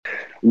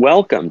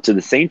Welcome to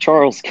the St.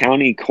 Charles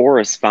County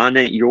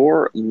Correspondent,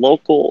 your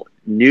local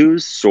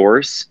news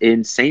source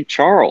in St.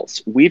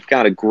 Charles. We've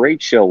got a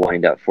great show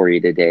lined up for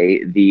you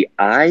today. The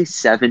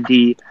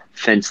I-70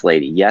 fence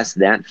lady. Yes,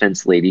 that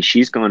fence lady.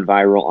 She's gone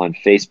viral on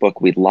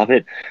Facebook. We love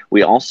it.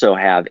 We also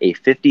have a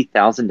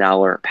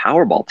 $50,000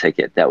 Powerball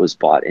ticket that was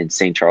bought in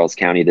St. Charles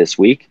County this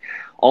week.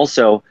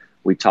 Also,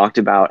 we talked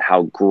about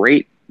how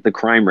great the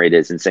crime rate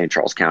is in St.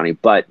 Charles County,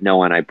 but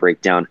Noah and I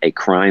break down a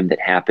crime that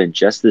happened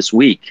just this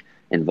week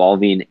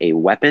involving a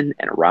weapon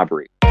and a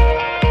robbery.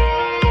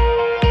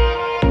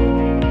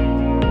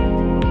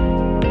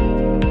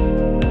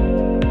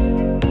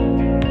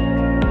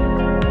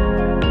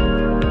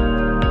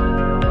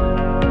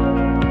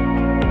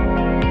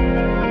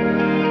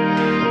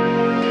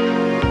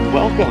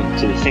 Welcome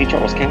to the St.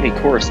 Charles County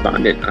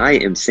Correspondent. I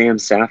am Sam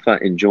Safa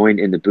and joined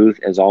in the booth,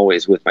 as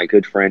always, with my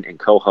good friend and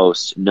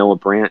co-host, Noah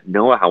Brandt.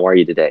 Noah, how are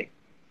you today?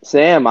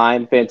 Sam,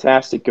 I'm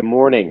fantastic. Good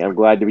morning. I'm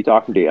glad to be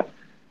talking to you.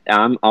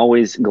 I'm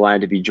always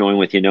glad to be joined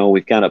with you. Noah,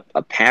 we've got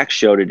a packed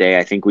show today.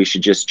 I think we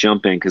should just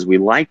jump in because we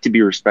like to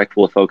be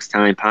respectful of folks'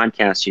 time.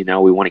 Podcasts,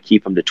 we want to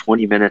keep them to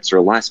 20 minutes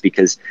or less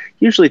because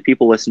usually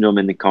people listen to them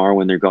in the car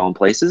when they're going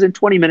places, and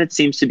 20 minutes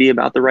seems to be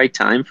about the right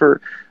time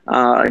for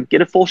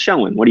get a full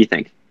show in. What do you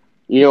think?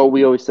 We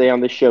always say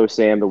on this show,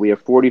 Sam, that we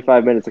have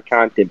 45 minutes of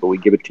content, but we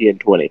give it to you in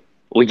 20.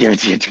 We give it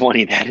to you in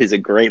 20. That is a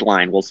great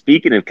line. Well,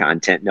 speaking of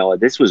content, Noah,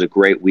 this was a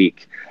great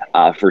week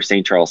for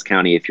St. Charles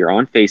County. If you're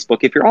on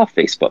Facebook, if you're off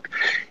Facebook,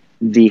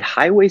 the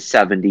Highway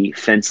 70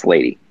 fence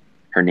lady,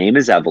 her name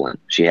is Evelyn.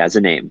 She has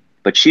a name,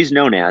 but she's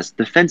known as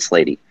the fence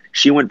lady.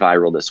 She went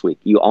viral this week.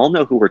 You all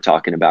know who we're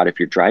talking about. If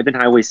you're driving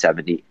Highway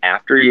 70,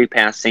 after you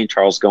pass St.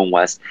 Charles going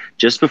west,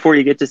 just before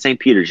you get to St.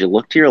 Peter's, you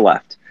look to your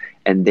left,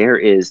 and there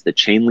is the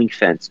chain link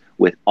fence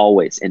with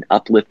always an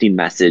uplifting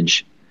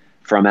message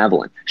from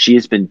Evelyn. She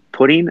has been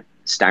putting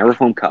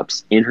styrofoam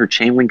cups in her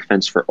chain link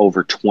fence for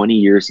over 20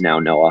 years now,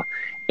 Noah.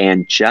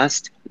 And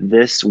just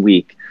this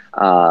week,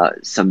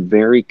 some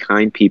very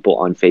kind people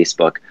on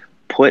Facebook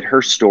put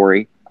her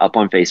story up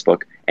on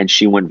Facebook, and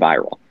she went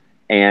viral.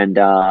 And,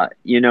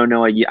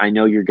 Noah, I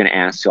know you're going to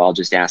ask, so I'll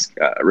just ask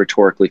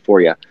rhetorically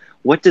for you.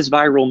 What does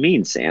viral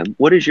mean, Sam?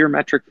 What is your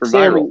metric for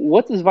Sam, viral?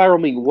 what does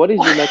viral mean? What is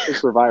your metric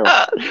for viral?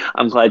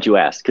 I'm glad you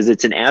asked because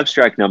it's an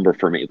abstract number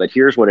for me, but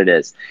here's what it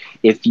is.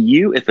 If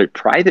a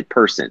private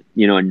person,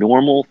 a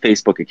normal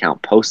Facebook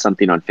account posts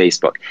something on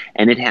Facebook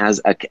and it has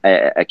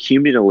a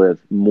cumulative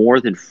more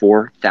than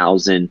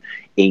 4,000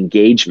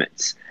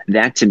 engagements,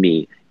 that to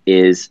me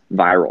is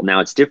viral.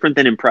 Now, it's different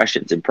than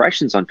impressions.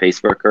 Impressions on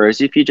Facebook are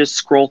as if you just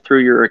scroll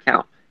through your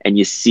account and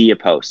you see a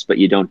post, but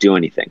you don't do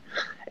anything.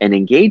 An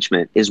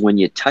engagement is when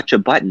you touch a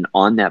button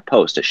on that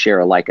post, a share,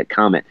 a like, a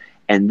comment.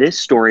 And this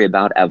story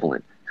about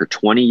Evelyn, her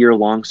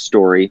 20-year-long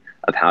story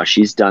of how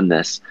she's done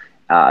this,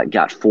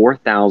 got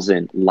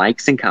 4,000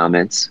 likes and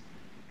comments.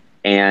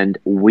 And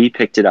we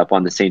picked it up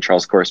on the St.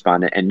 Charles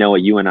Correspondent. And Noah,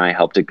 you and I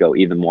helped it go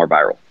even more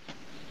viral.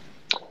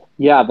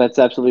 Yeah, that's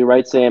absolutely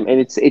right, Sam. And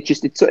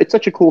it's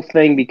such a cool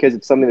thing because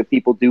it's something that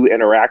people do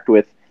interact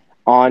with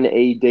on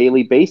a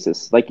daily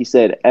basis. Like you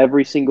said,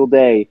 every single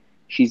day,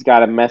 she's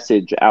got a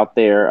message out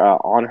there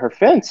on her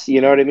fence. You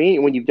know what I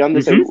mean? When you've done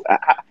this,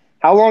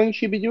 how long has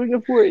she been doing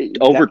it for?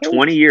 Over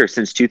 20 years,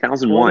 since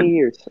 2001. 20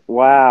 years.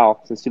 Wow,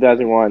 since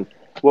 2001.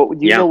 What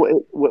do you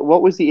know?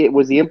 What was the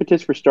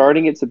impetus for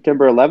starting it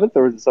September 11th,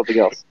 or was it something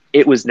else?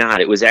 It was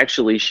not. It was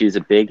actually she's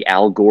a big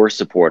Al Gore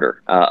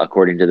supporter,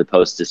 according to the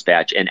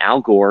Post-Dispatch. And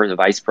Al Gore, the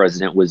vice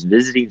president, was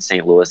visiting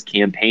St. Louis,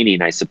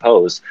 campaigning, I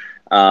suppose,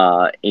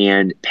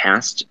 and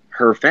passed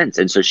her fence.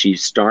 And so she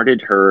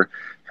started her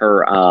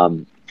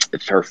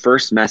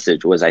first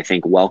message was, I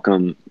think,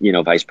 welcome,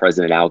 Vice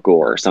President Al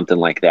Gore or something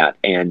like that.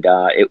 And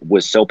it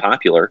was so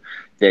popular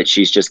that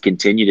she's just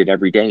continued it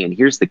every day. And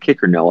here's the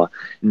kicker, Noah.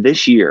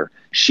 This year,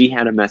 she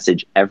had a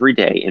message every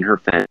day in her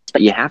fence,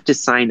 but you have to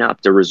sign up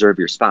to reserve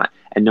your spot.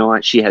 And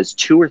Noah, she has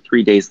 2 or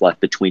 3 days left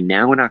between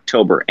now and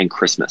October and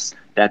Christmas.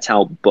 That's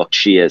how booked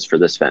she is for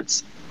this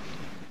fence.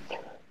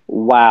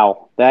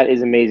 Wow, that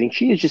is amazing.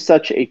 She is just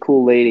such a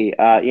cool lady.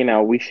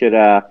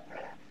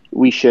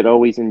 We should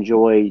always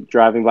enjoy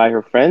driving by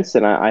her fence,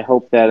 and I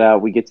hope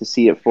that we get to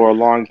see it for a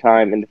long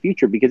time in the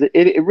future because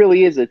it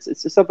really is. It's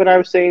just something I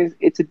was saying.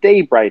 It's a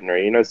day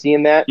brightener.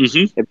 Seeing that,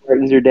 It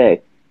brightens your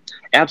day.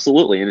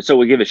 Absolutely. And so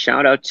we give a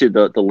shout out to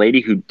the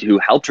lady who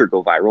helped her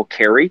go viral,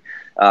 Carrie.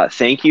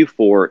 Thank you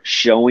for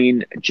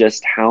showing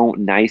just how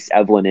nice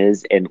Evelyn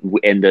is. And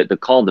the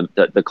call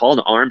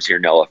to arms here,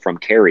 Noah, from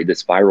Carrie,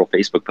 this viral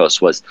Facebook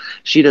post was,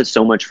 she does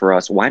so much for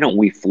us. Why don't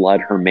we flood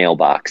her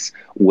mailbox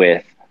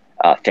with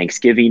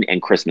Thanksgiving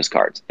and Christmas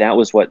cards? That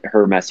was what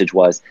her message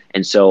was.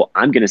 And so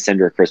I'm going to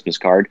send her a Christmas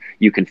card.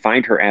 You can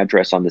find her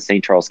address on the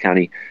St. Charles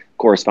County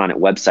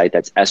Correspondent website.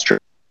 That's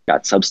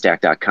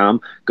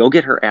estra.substack.com. Go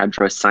get her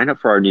address, sign up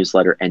for our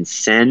newsletter, and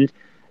send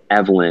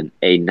Evelyn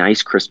a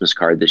nice Christmas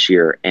card this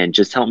year and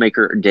just help make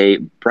her day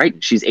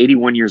bright. She's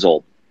 81 years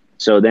old.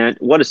 So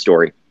what a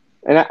story.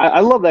 And I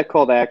love that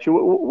call to action.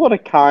 What a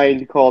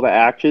kind call to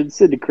action.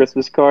 Send a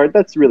Christmas card.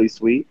 That's really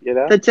sweet, you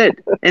know? That's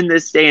it. In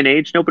this day and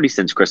age, nobody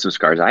sends Christmas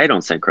cards. I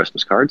don't send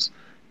Christmas cards,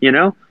 you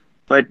know,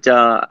 but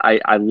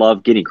I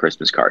love getting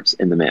Christmas cards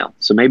in the mail.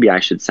 So maybe I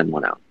should send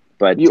one out.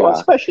 But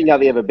Especially now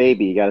that you have a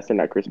baby, you got to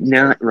send out Christmas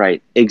now, cards.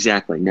 right,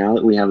 exactly. Now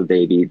that we have a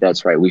baby,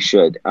 that's right. We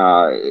should.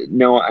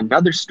 No,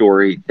 another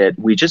story that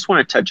we just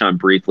want to touch on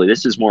briefly.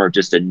 This is more of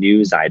just a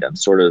news item,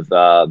 sort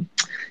of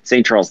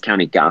St. Charles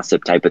County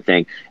gossip type of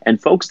thing.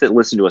 And folks that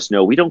listen to us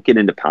know we don't get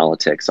into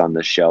politics on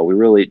this show. We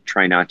really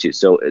try not to.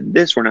 So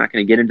we're not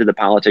going to get into the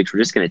politics. We're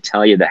just going to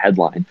tell you the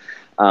headline.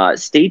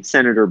 State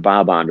Senator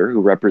Bob Onder,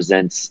 who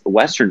represents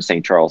Western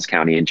St. Charles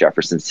County in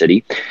Jefferson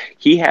City,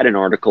 he had an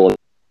article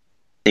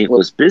St.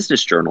 Louis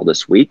Business Journal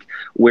this week,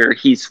 where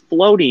he's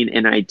floating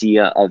an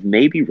idea of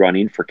maybe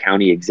running for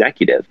county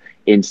executive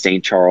in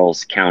St.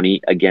 Charles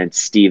County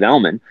against Steve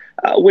Ellman,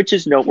 which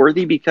is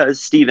noteworthy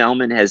because Steve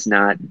Ellman has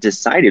not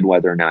decided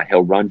whether or not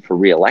he'll run for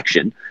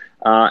re-election.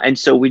 And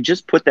so we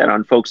just put that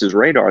on folks'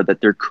 radar that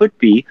there could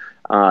be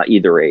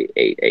either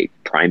a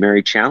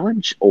primary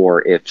challenge,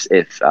 or if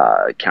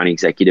County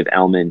Executive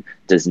Ellman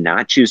does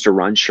not choose to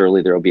run,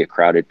 surely there will be a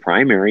crowded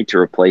primary to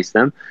replace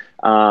them.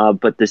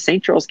 But the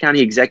St. Charles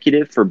County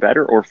executive, for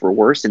better or for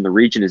worse, in the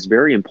region is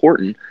very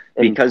important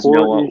because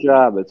important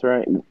job. That's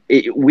right.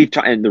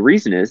 And the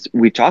reason is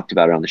we've talked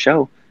about it on the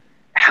show.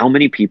 How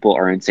many people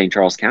are in St.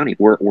 Charles County?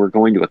 We're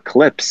going to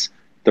eclipse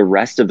the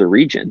rest of the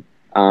region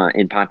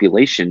in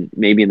population,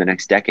 maybe in the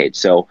next decade.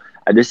 So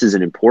this is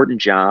an important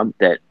job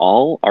that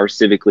all our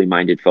civically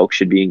minded folks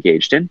should be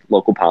engaged in,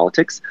 local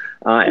politics,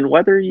 and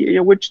whether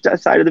which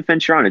side of the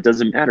fence you're on, it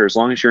doesn't matter as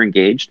long as you're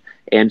engaged.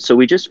 And so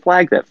we just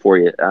flagged that for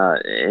you.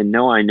 And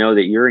no, I know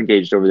that you're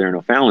engaged over there in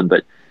O'Fallon,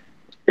 but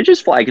they're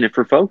just flagging it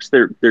for folks.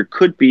 There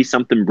could be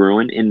something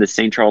brewing in the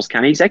St. Charles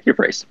County executive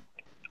race.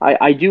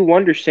 I do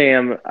wonder,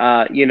 Sam,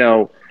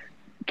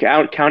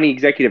 County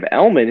Executive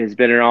Ellman has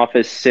been in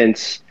office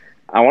since,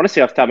 I want to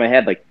say off the top of my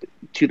head, like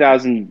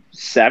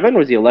 2007.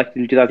 Was he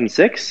elected in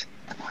 2006?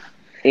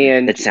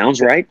 And it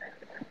sounds right.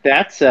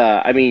 That's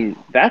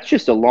that's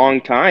just a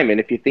long time. And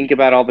if you think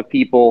about all the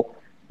people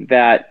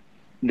that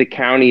the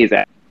county is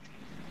at,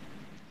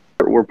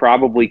 we're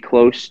probably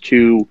close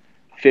to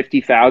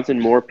 50,000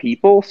 more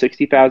people,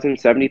 60,000,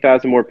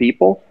 70,000 more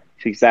people.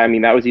 I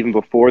mean, that was even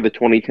before the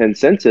 2010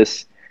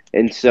 census.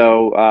 And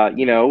so,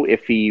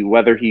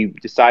 whether he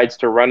decides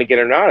to run again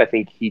or not, I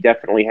think he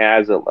definitely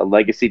has a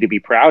legacy to be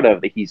proud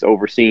of, that he's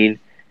overseen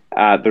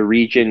the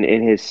region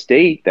in his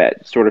state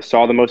that sort of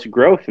saw the most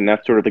growth. And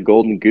that's sort of the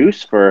golden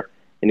goose for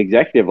an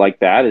executive like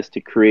that, is to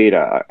create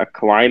a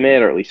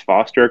climate, or at least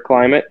foster a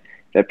climate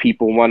that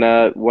people want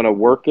to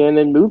work in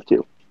and move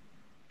to.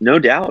 No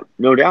doubt.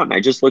 And I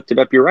just looked it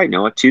up. You're right,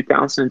 Noah.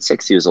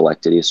 2006 he was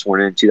elected. He was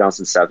sworn in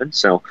 2007.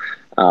 So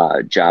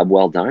job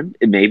well done.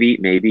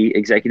 Maybe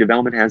Executive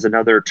Ellman has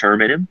another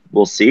term in him.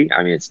 We'll see.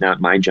 I mean, it's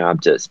not my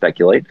job to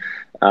speculate.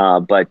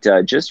 But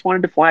just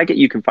wanted to flag it.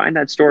 You can find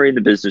that story in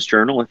the Business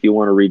Journal if you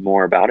want to read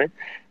more about it.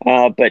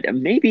 But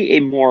maybe a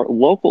more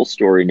local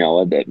story,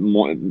 Noah,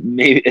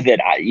 maybe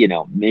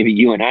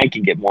you and I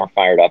can get more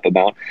fired up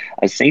about.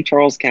 A St.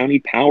 Charles County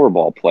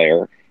Powerball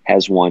player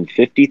has won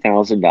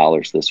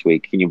 $50,000 this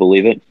week. Can you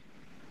believe it?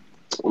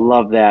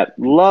 Love that.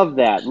 Love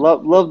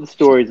the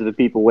stories of the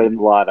people winning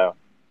the lotto.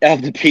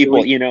 Of the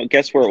people,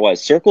 guess where it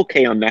was? Circle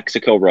K on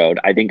Mexico Road.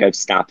 I think I've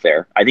stopped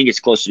there. I think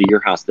it's closer to your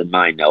house than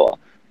mine, Noah.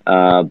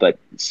 But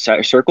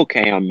Circle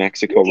K on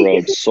Mexico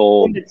Road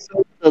sold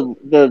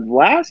the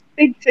last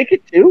big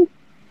ticket too.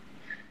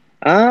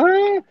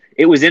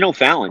 It was in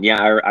O'Fallon.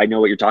 Yeah, I know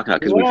what you're talking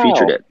about because we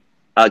featured it.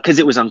 Because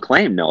it was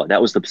unclaimed, Noah.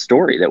 That was the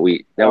story that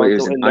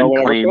was an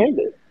unclaimed.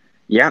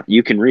 Yeah,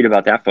 you can read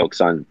about that, folks,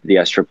 on the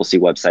SCCC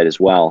website as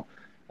well.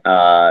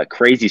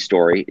 Crazy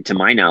story. To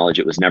my knowledge,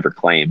 it was never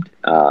claimed.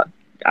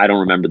 I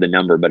don't remember the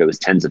number, but it was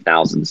tens of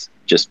thousands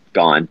just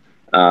gone.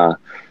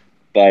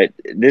 But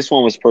this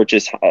one was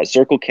purchased.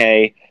 Circle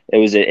K. It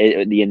was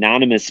the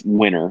anonymous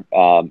winner.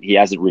 He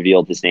hasn't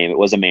revealed his name. It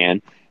was a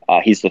man.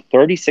 He's the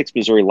 36th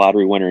Missouri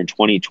Lottery winner in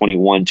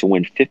 2021 to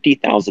win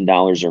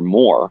 $50,000 or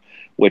more,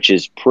 which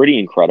is pretty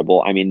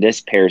incredible. I mean,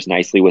 this pairs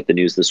nicely with the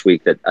news this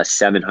week that a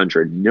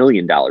 $700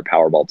 million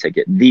Powerball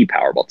ticket, the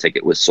Powerball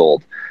ticket, was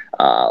sold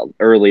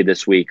early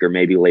this week or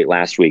maybe late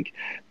last week.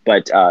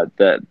 But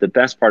the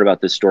best part about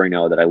this story,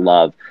 Noah, that I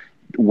love,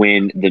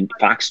 when the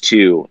Fox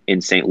 2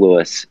 in St.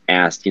 Louis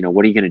asked,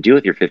 what are you going to do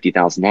with your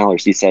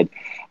 $50,000? He said,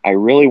 I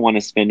really want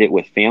to spend it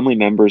with family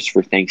members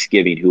for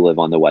Thanksgiving who live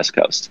on the West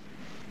Coast.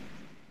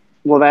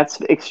 Well, that's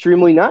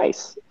extremely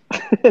nice.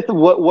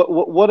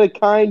 What a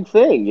kind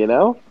thing,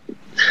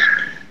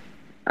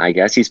 I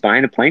guess he's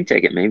buying a plane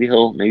ticket. Maybe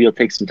he'll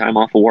take some time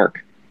off of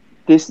work.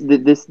 This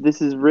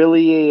is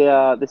really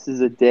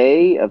a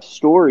day of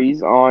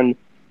stories on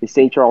the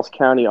St. Charles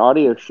County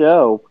audio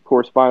show,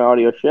 correspondent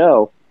audio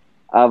show,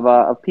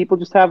 of people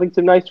just having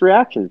some nice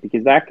reactions,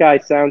 because that guy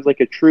sounds like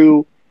a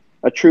true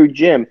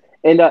gem.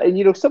 And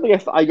something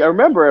I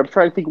remember, I'm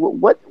trying to think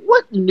what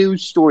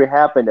news story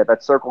happened at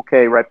that Circle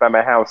K right by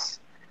my house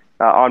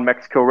on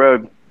Mexico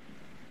Road.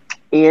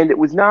 And it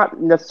was not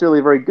necessarily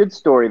a very good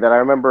story. That I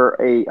remember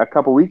a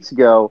couple weeks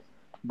ago,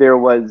 there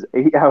was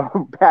a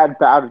bad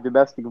bout of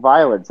domestic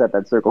violence at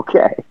that Circle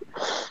K.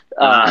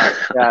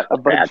 That a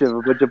bunch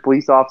of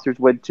police officers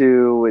went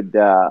to, and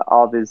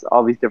all this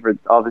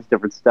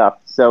different stuff.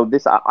 So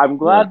I'm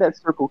glad that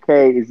Circle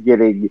K is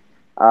getting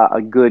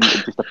a good,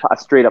 just a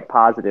straight up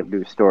positive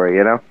news story.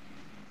 You know.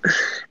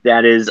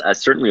 That is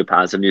certainly a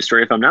positive news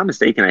story. If I'm not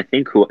mistaken, I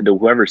think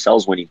whoever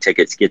sells winning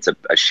tickets gets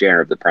a share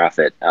of the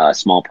profit,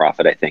 small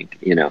profit, I think,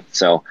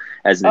 so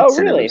as an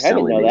incentive really? of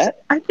selling I didn't know these.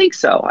 that. I think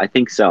so. I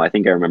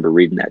think I remember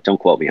reading that. Don't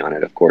quote me on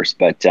it, of course.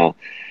 But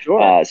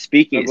sure.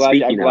 Speaking I'm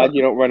glad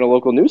you don't run a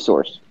local news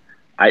source.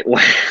 I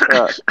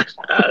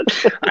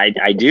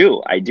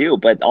do.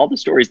 But all the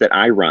stories that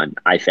I run,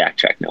 I fact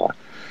check, Noah.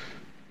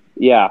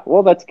 Yeah,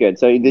 well, that's good.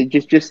 So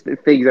just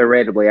things I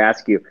randomly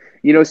ask you.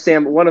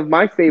 Sam, one of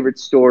my favorite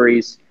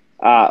stories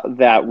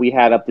that we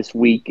had up this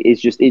week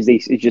is just a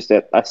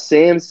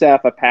Sam Saff,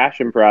 a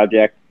passion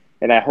project,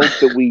 and I hope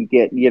that we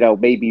get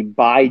maybe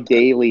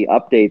bi-daily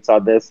updates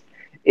on this.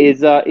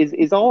 Is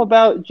all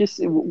about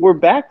we're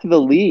back to the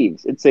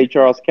leaves in St.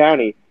 Charles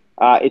County.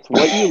 It's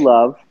what you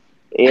love,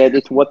 and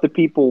it's what the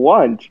people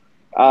want.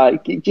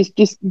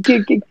 Just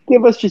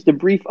give us just a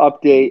brief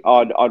update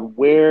on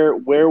where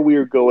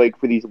we're going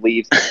for these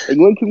leaves,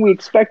 and when can we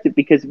expect it?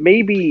 Because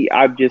maybe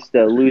I'm just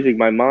losing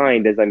my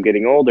mind as I'm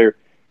getting older,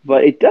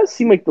 but it does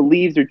seem like the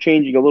leaves are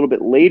changing a little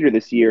bit later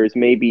this year, as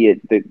maybe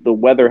the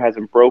weather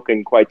hasn't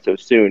broken quite so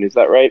soon. Is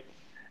that right?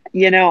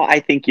 I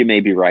think you may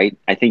be right.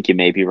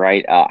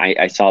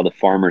 I saw the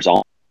farmers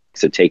all,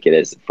 so take it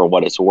as for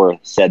what it's worth,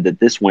 said that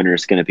this winter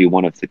is going to be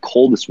one of the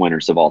coldest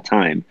winters of all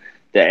time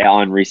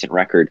on recent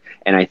record.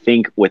 And I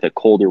think with a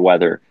colder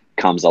weather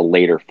comes a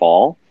later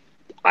fall.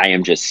 I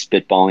am just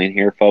spitballing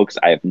here, folks.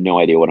 I have no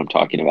idea what I'm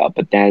talking about,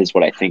 but that is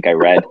what I think I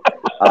read.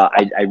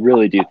 I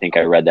really do think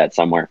I read that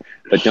somewhere,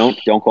 but don't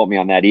quote me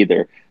on that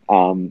either.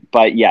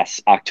 But yes,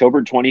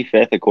 October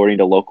 25th, according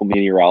to local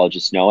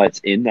meteorologist Noah, it's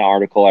in the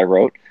article I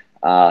wrote.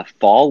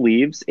 Fall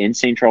leaves in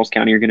St. Charles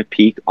County are going to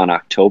peak on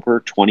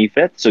October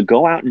 25th. So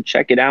go out and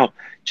check it out.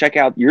 Check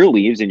out your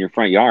leaves in your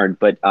front yard.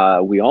 But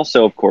we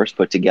also, of course,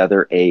 put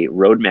together a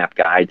roadmap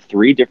guide,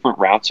 3 different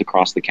routes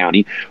across the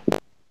county.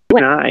 You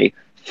and I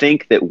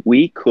think that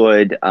we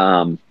could,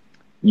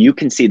 you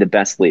can see the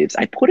best leaves.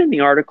 I put in the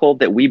article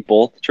that we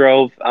both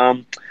drove.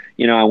 I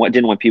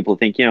didn't want people to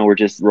think, we're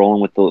just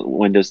rolling with the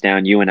windows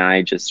down. You and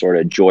I just sort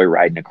of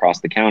joyriding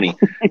across the county.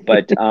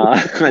 But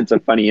it's a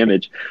funny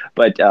image.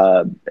 But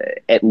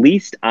at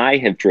least I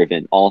have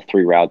driven all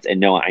 3 routes. And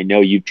Noah, I know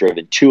you've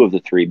driven 2 of the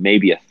 3,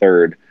 maybe a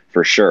third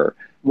for sure.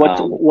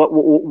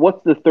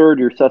 What's the third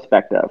you're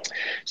suspect of?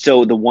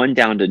 So the one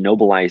down to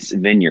Noble Ice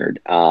Vineyard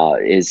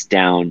is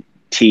down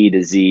T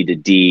to Z to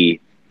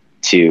D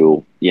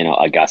to,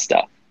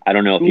 Augusta. I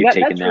don't know if you've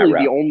taken that route. That's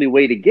really the only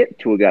way to get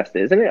to Augusta,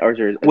 isn't it? Or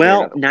is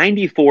there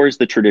 94 is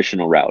the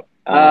traditional route.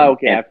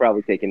 Okay. I've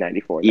probably taken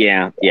 94.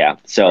 Then. Yeah.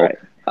 So right.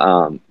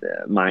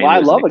 Mine I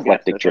love an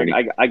eclectic Augusta.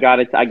 journey. I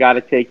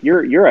gotta take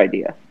your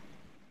idea.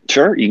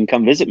 Sure, you can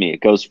come visit me.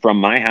 It goes from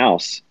my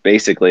house,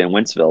 basically in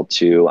Wentzville,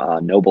 to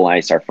Noble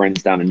Ice. Our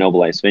friends down in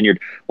Noble Ice Vineyard.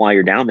 While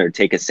you're down there,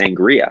 take a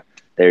sangria.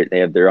 They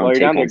have their own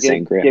take on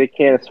sangria. Get a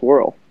can of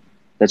Swirl.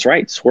 That's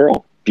right,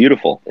 Swirl.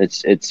 Beautiful.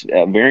 It's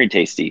very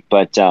tasty.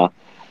 But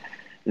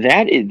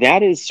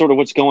that is sort of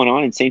what's going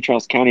on in St.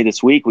 Charles County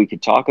this week. We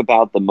could talk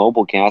about the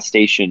Mobil gas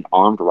station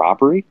armed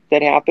robbery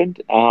that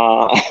happened.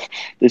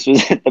 This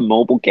was at the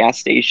Mobil gas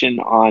station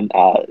on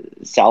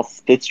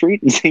South 5th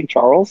Street in St.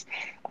 Charles.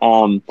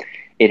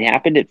 It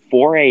happened at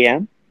 4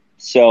 a.m.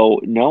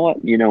 So, Noah,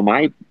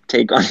 my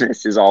take on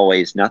this is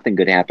always nothing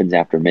good happens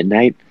after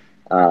midnight.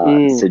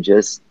 So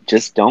just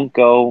don't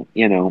go,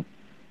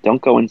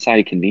 don't go inside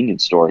a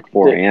convenience store at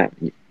 4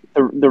 a.m.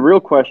 The real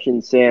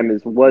question, Sam,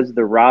 is was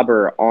the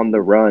robber on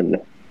the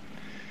run?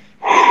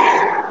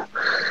 I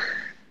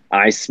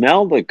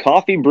smell the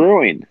coffee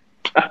brewing.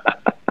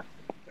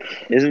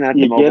 Isn't that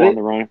the Mobil on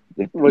the run?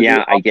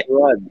 I get.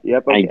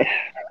 Yep. Okay.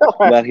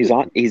 Well, he's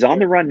on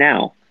the run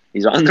now.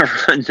 He's on the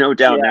run, no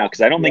doubt now,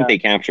 because I don't think they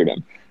captured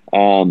him.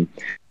 The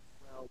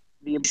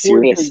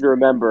important thing to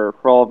remember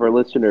for all of our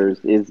listeners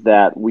is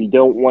that we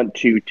don't want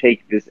to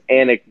take this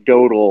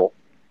anecdotal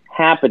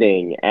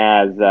happening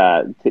as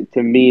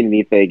to mean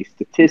anything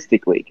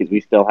statistically, because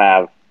we still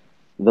have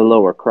the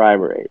lower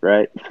crime rate,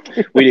 right?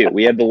 We do.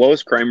 We have the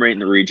lowest crime rate in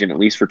the region, at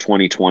least for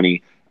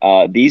 2020.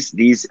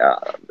 These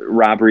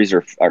robberies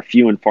are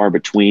few and far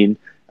between,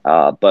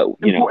 but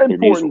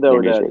important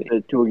though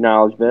to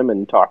acknowledge them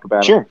and talk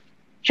about them.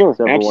 Sure,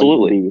 so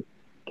absolutely.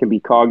 Can be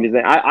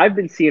cognizant. I've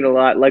been seeing a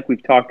lot, like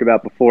we've talked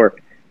about before.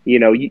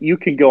 You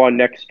can go on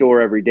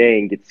Nextdoor every day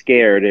and get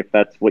scared if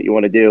that's what you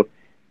want to do.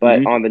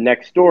 But on the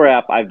Nextdoor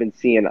app, I've been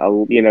seeing a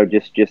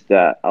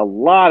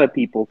lot of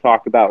people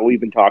talk about what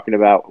we've talked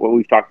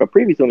about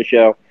previously on the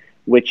show,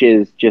 which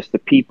is just the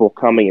people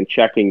coming and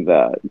trying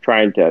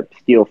to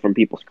steal from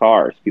people's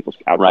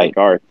outside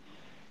cars.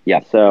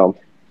 Yeah. So,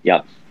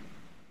 yeah.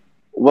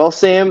 Well,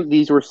 Sam,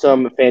 these were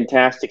some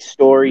fantastic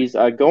stories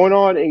going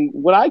on in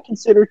what I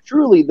consider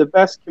truly the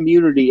best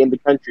community in the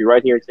country,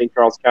 right here in St.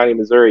 Charles County,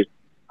 Missouri.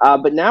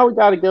 But now we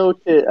got to go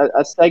to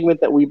a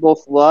segment that we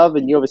both love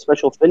and you have a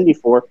special affinity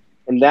for,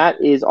 and that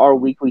is our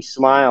weekly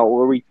smile,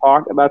 where we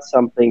talk about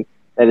something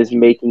that is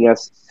making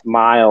us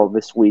smile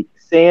this week.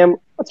 Sam,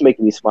 what's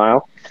making you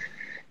smile?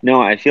 No,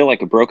 I feel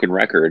like a broken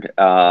record,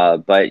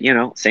 but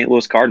St.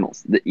 Louis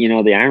Cardinals.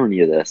 The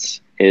irony of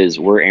this is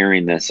we're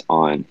airing this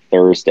on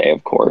Thursday,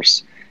 of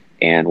course,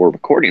 and we're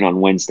recording on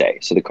Wednesday.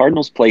 So the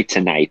Cardinals play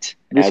tonight.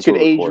 This could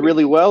age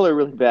really well or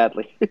really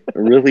badly.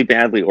 Really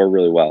badly or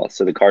really well.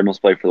 So the Cardinals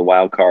play for the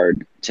wild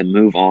card to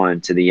move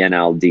on to the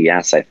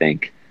NLDS, I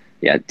think.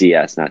 Yeah,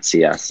 DS, not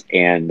CS.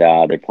 And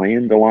they're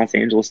playing the Los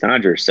Angeles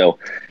Dodgers. So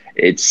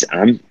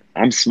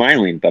I'm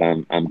smiling, but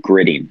I'm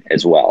gritting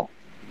as well.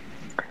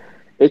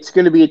 It's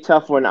going to be a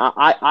tough one.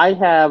 I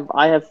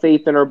have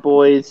faith in our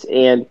boys,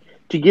 and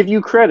to give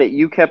you credit,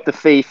 you kept the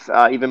faith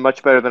even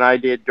much better than I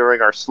did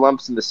during our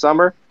slumps in the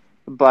summer.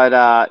 But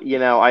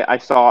I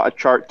saw a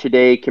chart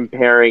today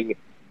comparing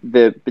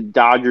the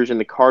Dodgers and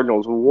the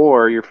Cardinals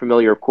WAR. You're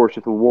familiar, of course,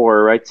 with the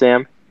WAR, right,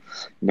 Sam?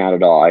 Not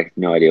at all. I have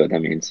no idea what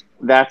that means.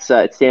 That's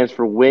it stands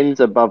for wins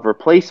above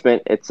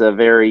replacement. It's a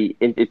very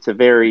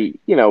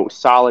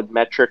solid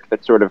metric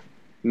that sort of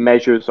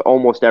measures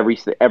almost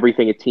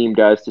everything a team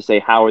does to say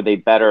how are they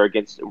better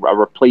against a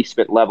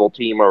replacement level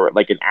team or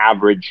like an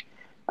average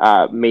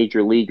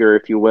major leaguer,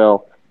 if you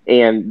will.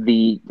 And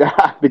the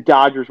the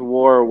Dodgers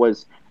WAR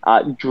was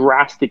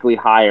drastically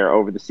higher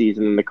over the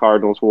season than the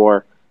Cardinals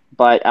WAR.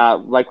 But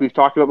like we've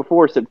talked about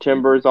before,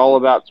 September is all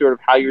about sort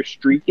of how you're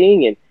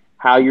streaking and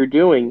how you're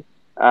doing.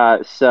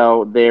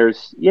 So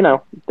there's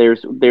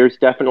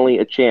definitely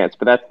a chance.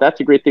 But that's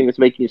a great thing that's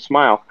making you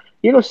smile.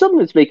 Something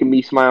that's making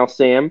me smile,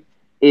 Sam,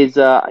 is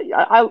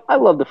I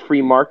love the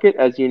free market,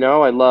 as you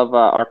know. I love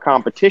our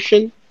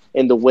competition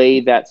and the way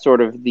that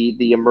sort of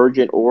the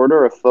emergent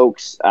order of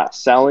folks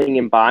selling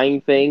and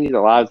buying things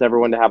allows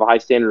everyone to have a high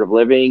standard of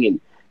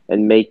living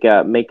and make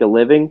a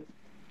living.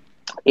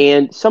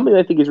 And something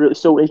I think is really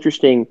so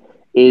interesting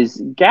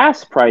is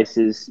gas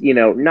prices,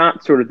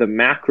 not sort of the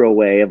macro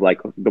way of like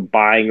the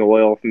buying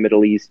oil from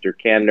Middle East or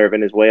Canada or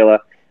Venezuela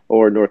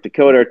or North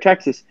Dakota or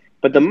Texas,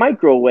 but the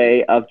micro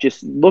way of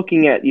just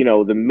looking at,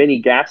 the many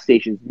gas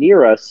stations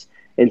near us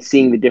and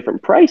seeing the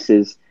different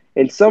prices.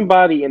 And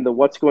somebody in the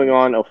What's Going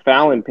On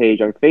O'Fallon page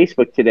on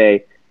Facebook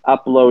today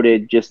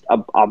uploaded just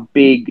a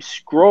big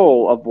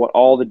scroll of what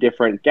all the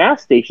different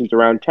gas stations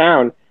around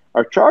town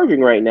are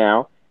charging right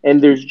now.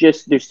 And there's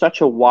such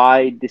a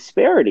wide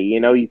disparity.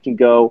 You can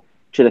go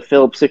to the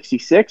Phillips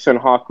 66 on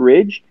Hawk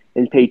Ridge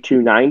and pay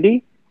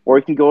 $2.90, or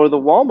you can go to the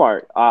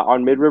Walmart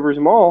on Mid Rivers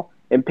Mall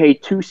and pay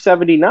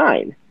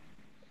 $2.79.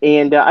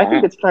 And I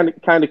think it's kind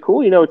of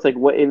cool. It's like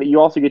and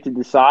you also get to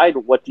decide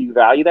what do you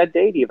value that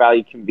day. Do you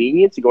value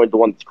convenience and going to the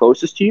one that's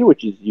closest to you,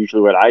 which is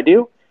usually what I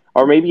do,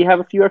 or maybe you have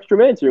a few extra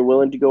minutes and you're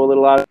willing to go a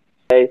little out of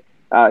the way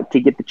to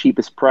get the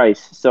cheapest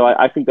price. So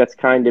I think that's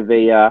kind of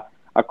a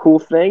cool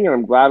thing, and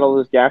I'm glad all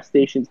those gas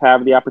stations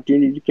have the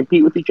opportunity to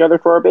compete with each other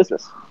for our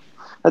business.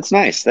 That's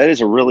nice. That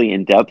is a really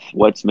in-depth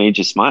what's made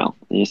you smile.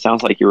 And it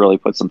sounds like you really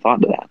put some thought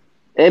into that.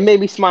 It made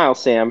me smile,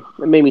 Sam.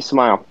 It made me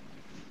smile.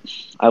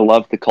 I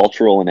love the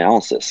cultural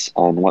analysis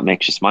on what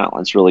makes you smile.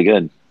 That's really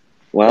good.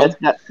 Well,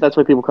 that's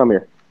why people come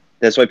here.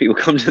 That's why people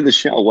come to the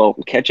show. Well,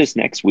 catch us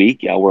next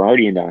week. We're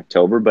already into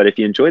October, but if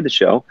you enjoyed the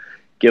show,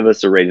 give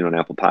us a rating on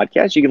Apple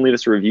Podcasts. You can leave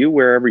us a review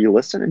wherever you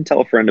listen and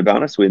tell a friend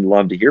about us. We'd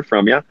love to hear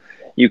from you.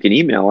 You can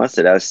email us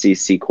at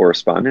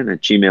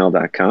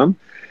scccorrespondent@gmail.com.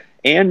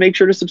 And make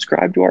sure to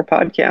subscribe to our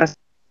podcast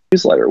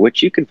newsletter,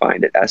 which you can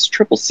find at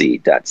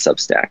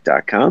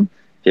sccc.substack.com.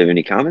 If you have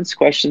any comments,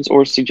 questions,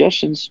 or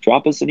suggestions,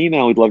 drop us an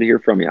email. We'd love to hear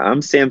from you.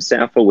 I'm Sam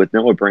Saffo with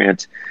Noah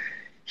Brandt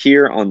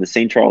here on the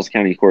St. Charles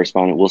County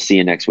Correspondent. We'll see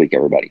you next week,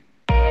 everybody.